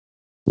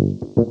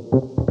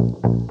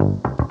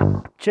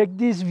Check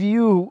this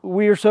view.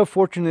 We are so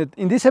fortunate.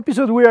 In this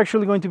episode, we're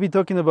actually going to be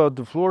talking about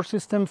the floor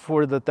system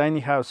for the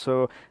tiny house.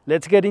 So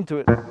let's get into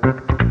it.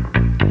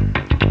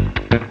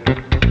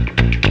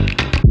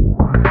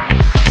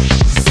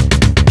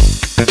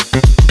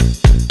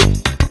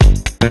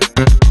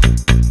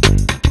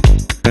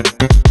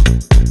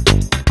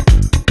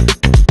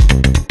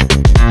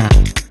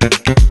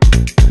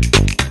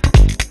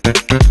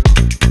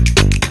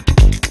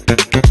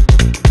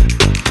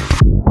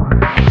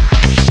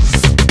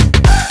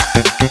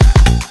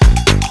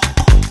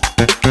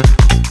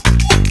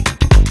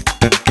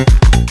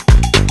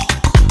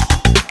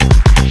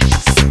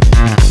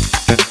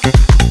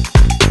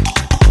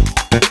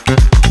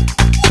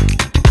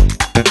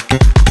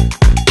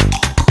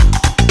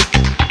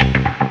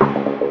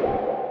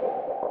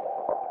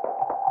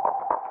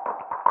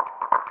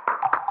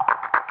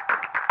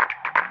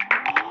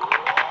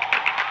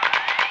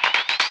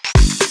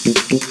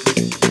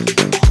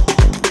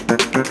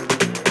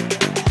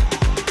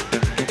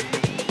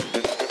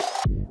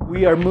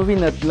 We are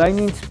moving at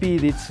lightning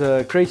speed. It's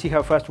crazy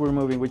how fast we're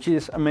moving, which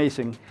is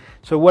amazing.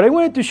 So what I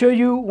wanted to show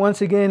you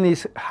once again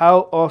is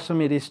how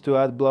awesome it is to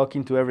add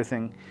blocking to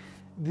everything.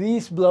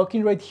 These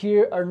blocking right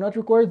here are not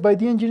required by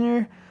the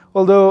engineer,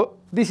 although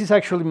this is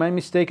actually my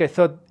mistake. I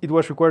thought it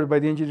was required by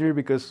the engineer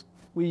because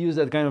we use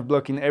that kind of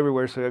blocking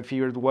everywhere, so I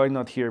figured why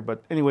not here.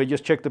 But anyway,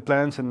 just check the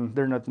plans and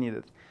they're not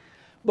needed.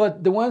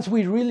 But the ones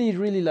we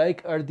really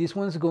like are these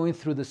ones going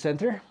through the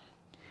center.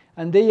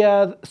 And they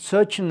add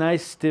such a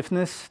nice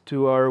stiffness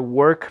to our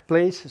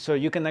workplace, so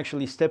you can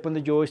actually step on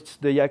the joists.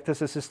 They act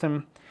as a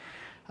system.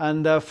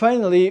 And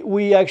finally,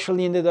 we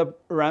actually ended up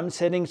ram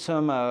setting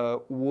some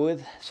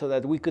wood so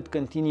that we could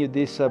continue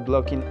this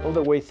blocking all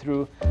the way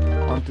through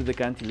onto the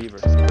cantilever.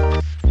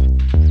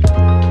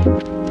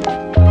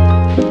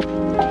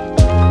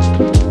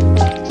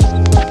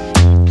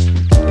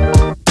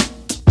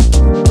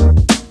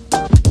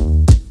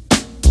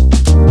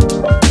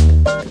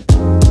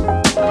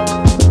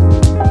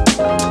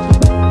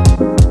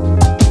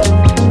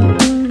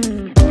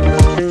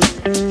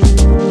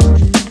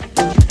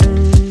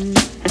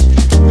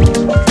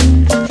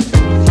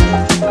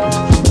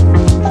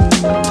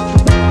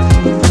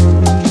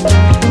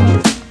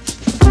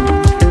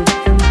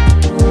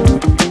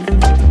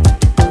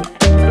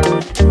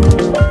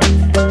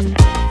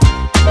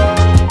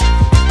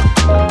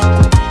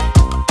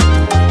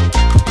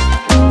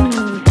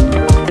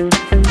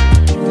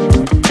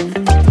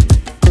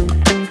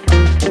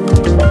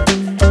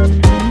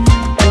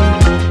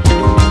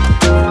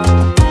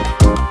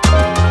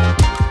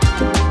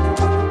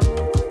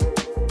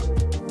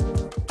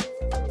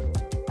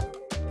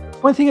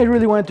 One thing I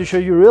really wanted to show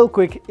you real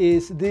quick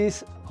is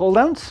these hold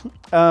downs.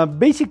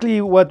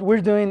 Basically what we're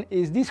doing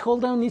is this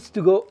hold down needs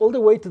to go all the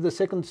way to the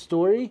second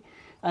story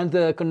and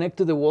connect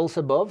to the walls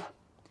above.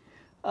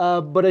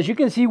 But as you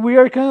can see, we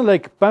are kind of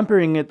like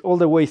pampering it all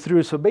the way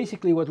through. So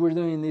basically what we're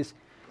doing is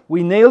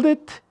we nailed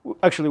it,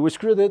 actually we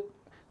screwed it,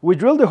 we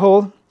drilled the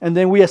hole, and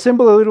then we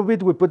assemble a little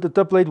bit, we put the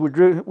top plate, we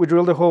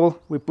drill the hole,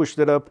 we pushed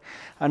it up,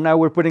 and now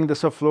we're putting the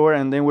subfloor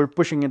and then we're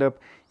pushing it up.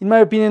 In my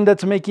opinion,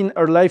 that's making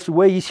our lives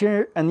way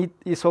easier, and it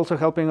is also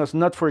helping us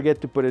not forget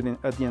to put it in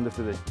at the end of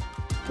the day.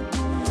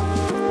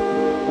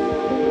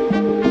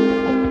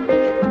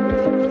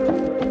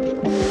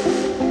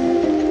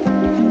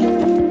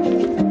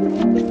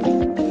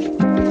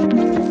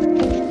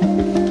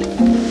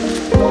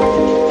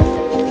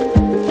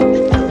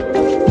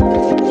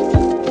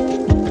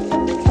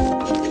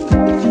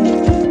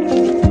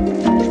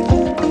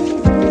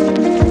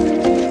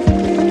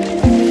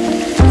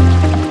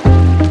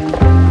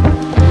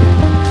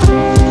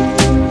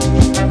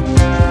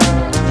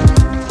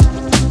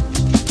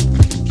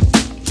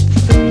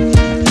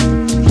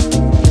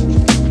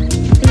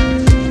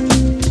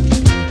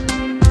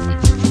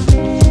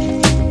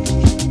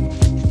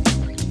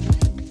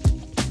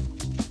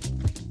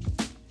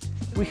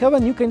 We have a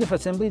new kind of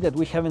assembly that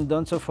we haven't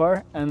done so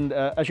far, and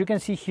as you can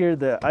see here,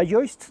 the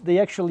joists, they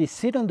actually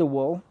sit on the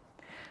wall,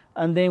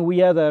 and then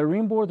we add a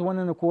rim board 1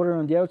 1/4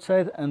 on the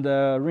outside and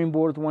a rim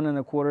board 1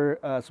 1/4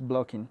 as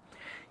blocking.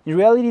 In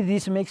reality,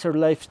 this makes our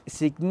life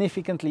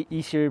significantly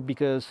easier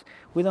because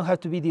we don't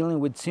have to be dealing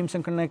with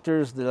Simpson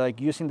connectors,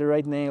 like using the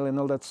right nail and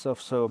all that stuff,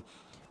 so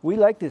we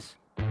like this.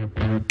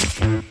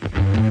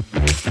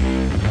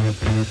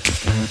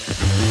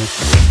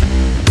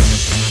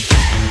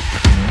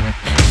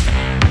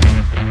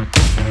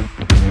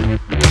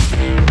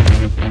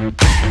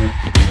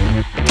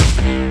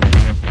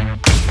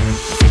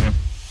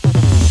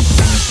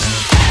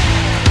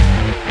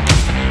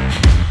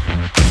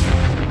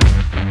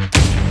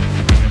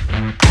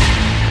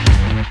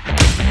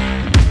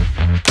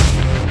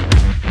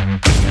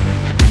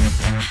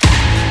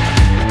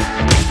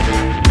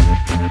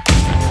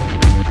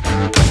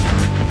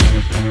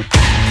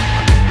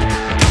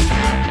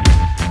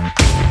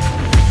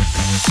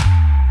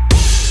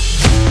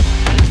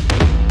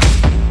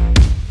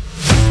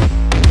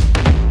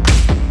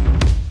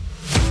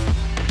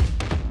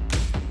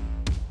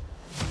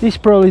 This is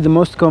probably the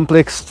most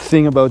complex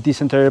thing about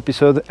this entire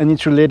episode, and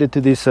it's related to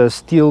this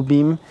steel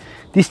beam.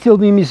 This steel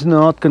beam is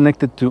not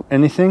connected to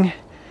anything.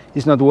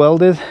 It's not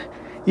welded.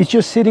 It's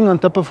just sitting on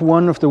top of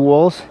one of the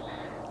walls.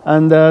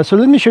 And so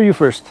let me show you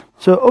first.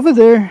 So over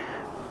there,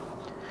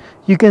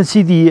 you can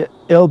see the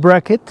L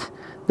bracket.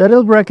 That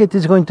L bracket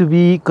is going to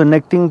be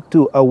connecting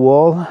to a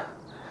wall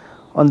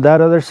on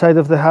that other side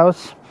of the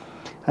house.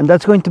 And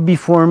that's going to be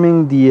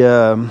forming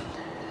the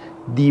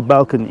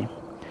balcony.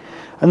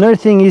 Another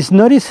thing is,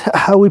 notice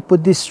how we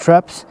put these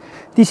straps.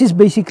 This is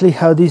basically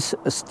how this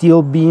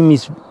steel beam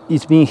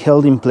is being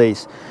held in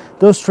place.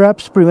 Those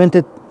straps prevent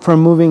it from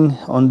moving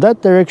on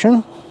that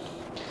direction.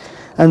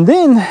 And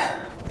then,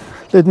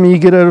 let me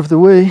get out of the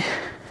way.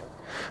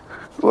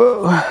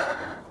 Whoa.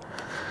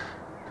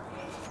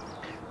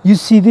 You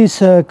see this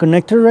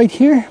connector right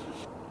here?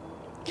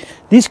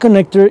 This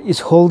connector is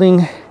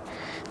holding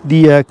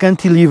the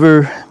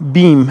cantilever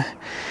beam.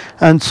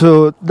 And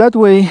so that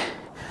way,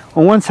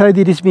 on one side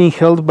it is being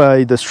held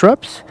by the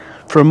straps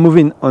from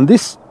moving on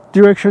this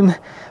direction,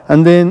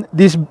 and then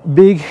this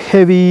big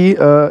heavy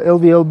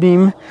LVL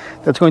beam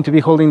that's going to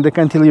be holding the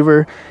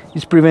cantilever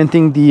is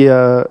preventing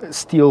the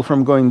steel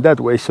from going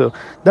that way. So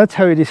that's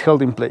how it is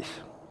held in place.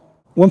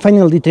 One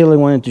final detail I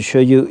wanted to show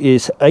you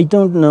is, I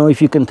don't know if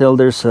you can tell,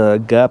 there's a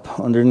gap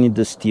underneath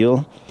the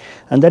steel,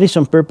 and that is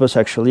on purpose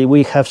actually.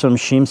 We have some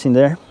shims in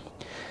there,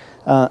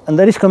 and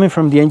that is coming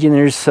from the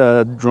engineer's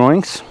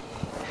drawings.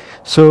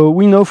 So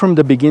we know from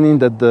the beginning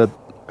that the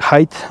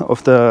height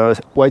of the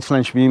wide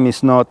flange beam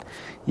is not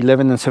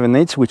 11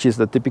 7/8, which is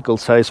the typical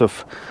size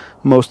of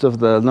most of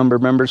the lumber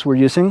members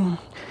we're using.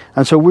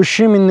 And so we're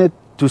shimming it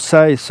to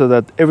size so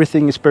that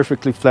everything is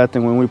perfectly flat,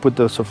 and when we put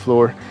the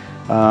subfloor,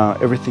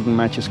 everything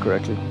matches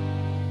correctly.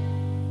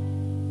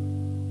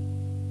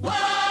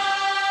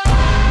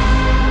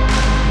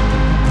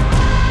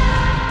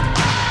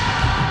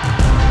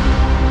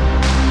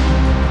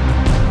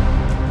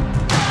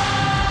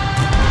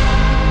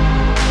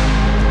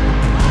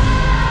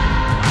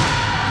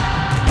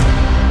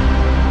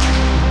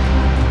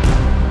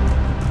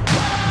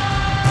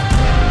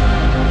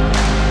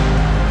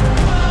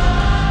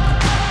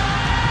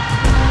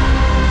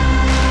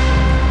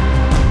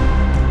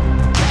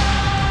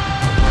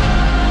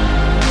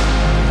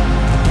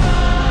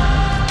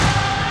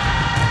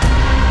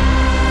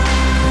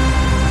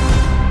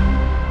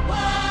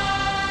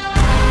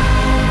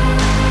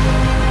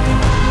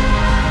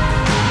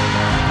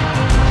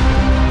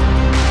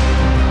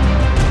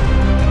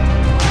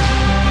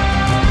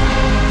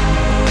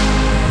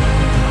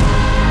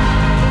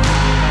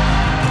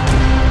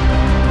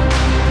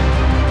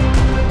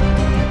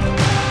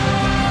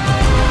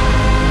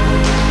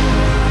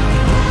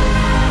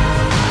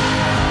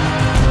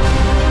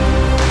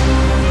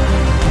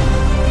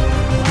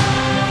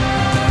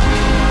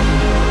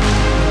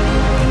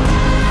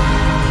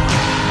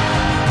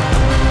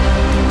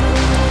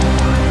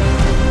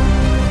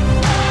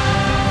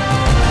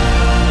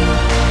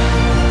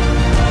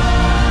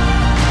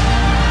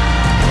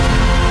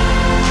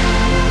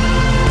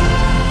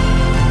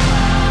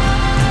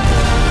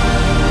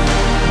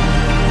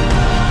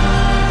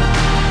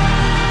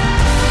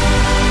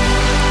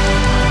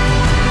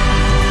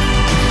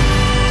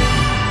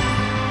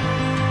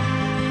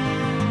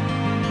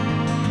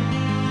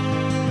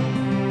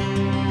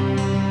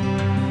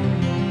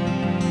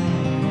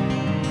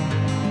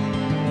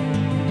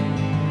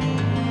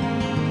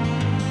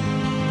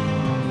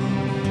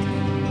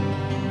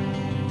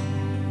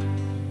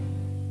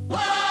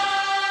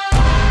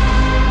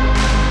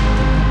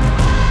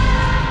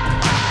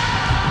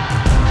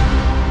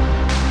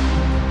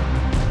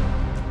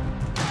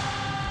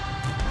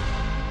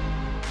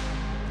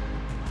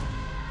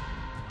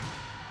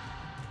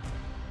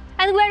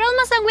 And we're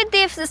almost done with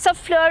the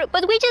subfloor,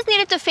 but we just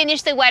needed to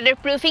finish the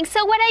waterproofing.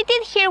 So what I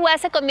did here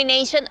was a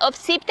combination of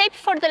zip tape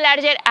for the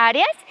larger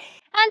areas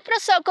and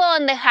Prosoco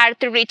on the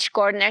hard-to-reach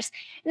corners.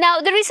 Now,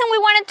 the reason we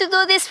wanted to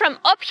do this from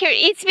up here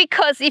is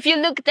because if you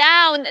look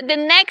down, the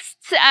next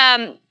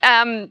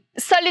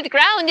solid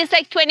ground is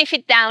like 20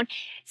 feet down.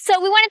 So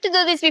we wanted to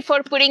do this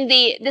before putting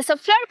the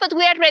subfloor, but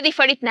we are ready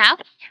for it now.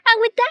 And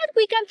with that,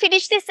 we can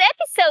finish this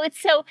episode.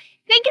 So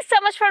thank you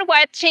so much for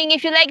watching.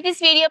 If you like this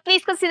video,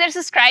 please consider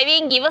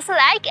subscribing, give us a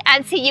like,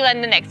 and see you on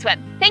the next one.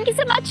 Thank you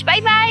so much.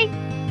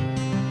 Bye-bye.